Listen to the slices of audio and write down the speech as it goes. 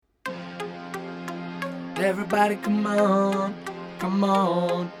Everybody come on, come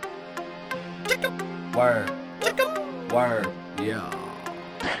on. Word, word, yeah.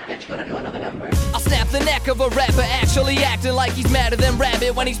 I'll snap the neck of a rapper actually acting like he's madder than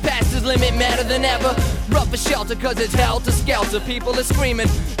Rabbit when he's past his limit, madder than ever. Rough as shelter cause it's helter-skelter. People are screaming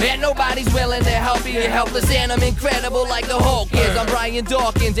and nobody's willing to help you. You're helpless and I'm incredible like the Hulk is. I'm Brian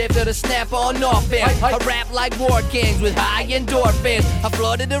Dawkins after the snap on offense. I rap like War Kings with high endorphins. I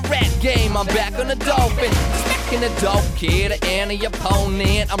flooded the rap game, I'm back on the dolphin. Smacking a dope kid and your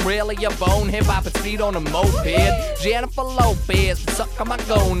opponent. I'm really a bone hip-hop and speed on a moped. Jennifer Lopez, suck on my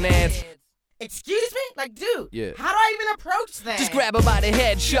gonads. Excuse me? Like, dude, Yeah. how do I even approach that? Just grab her by the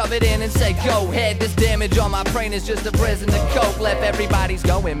head, shove it in and say, go ahead. This damage on my brain is just a prison to coke left. Everybody's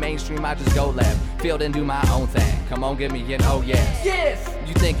going mainstream, I just go left. Field and do my own thing. Come on, give me an oh yes. Yes!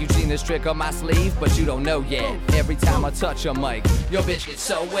 You think you've seen this trick on my sleeve, but you don't know yet. Every time I touch a mic, your bitch gets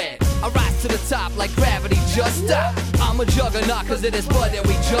so wet. I rise to the top like gravity just stop. I'm a juggernaut cause of this blood that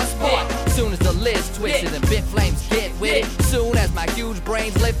we just bought. Soon as the lid's twisted and big flames get with it. Soon as my huge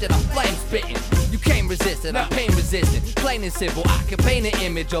brain's lifted, I'm flame spitting. You can't resist it, I'm pain resistant. Plain and simple, I can paint an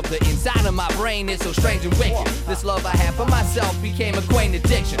image of the inside of my brain. It's so strange and wicked. This love I have for myself became a quaint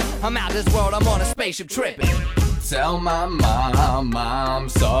addiction. I'm out this world, I'm on a spaceship tripping. Tell my mom I'm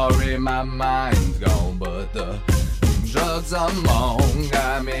sorry my mind's gone, but the drugs I'm on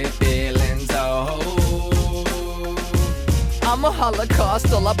got me feeling so. I'm a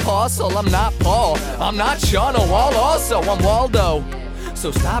Holocaustal apostle, I'm not Paul. I'm not Sean Wall, also I'm Waldo. So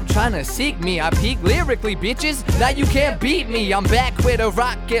stop trying to seek me, I peak lyrically, bitches. Now you can't beat me. I'm back with a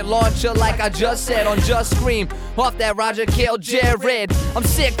rocket launcher like I just said on Just Scream. Off that Roger killed Jared. I'm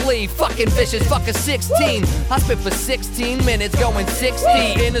sickly, fucking vicious, fuck a 16. I spit for 16 minutes going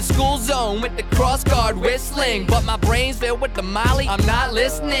 60 in a school zone with the cross guard whistling. But my brain's filled with the molly, I'm not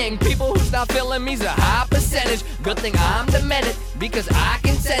listening. People who's not feeling me's a high percentage. Good thing I'm demented because I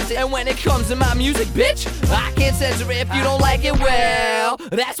can sense it. And when it comes to my music, bitch, I can't censor it. If you don't like it, well,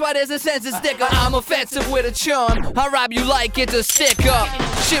 that's why there's a censor sticker. I'm offensive with a charm. I rob you like it's a stick up.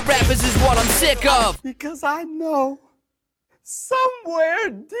 Shit rappers is what I'm sick of. Because I know somewhere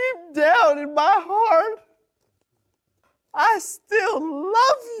deep down in my heart I still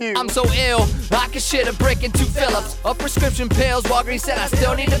love you. I'm so ill, I can shit a brick in 2 Phillips. A prescription pills, Walgreens said I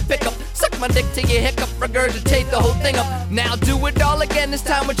still need to pick up. Suck my dick till you hiccup, regurgitate the whole thing up. Now do it all again, this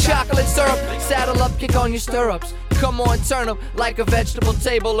time with chocolate syrup. Saddle up, kick on your stirrups. Come on, turn up like a vegetable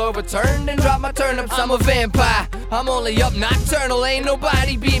table overturned and drop my turnips. I'm a vampire, I'm only up nocturnal. Ain't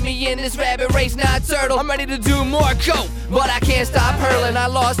nobody beat me in this rabbit race, not turtle. I'm ready to do more coke, but I can't stop hurling. I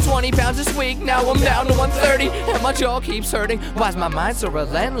lost 20 pounds this week, now I'm down to 130. And my jaw keeps hurting, why's my mind so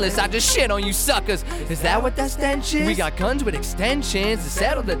relentless? I just shit on you suckers, is that what that stench is? We got guns with extensions to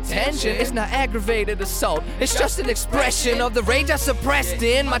settle the tension. It's not aggravated assault, it's just an expression of the rage I suppressed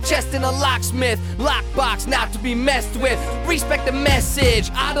in my chest in a locksmith. Lockbox not to be messed with. Respect the message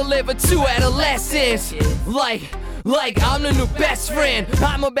I deliver to adolescents. Like I'm the new best friend.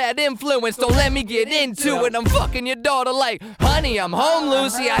 I'm a bad influence, don't let me get into it. I'm fucking your daughter like, honey, I'm home,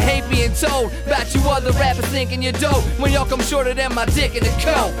 Lucy. I hate being told about you other rappers thinking you're dope when y'all come shorter than my dick in the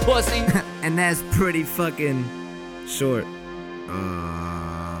coat, pussy. And that's pretty fucking short.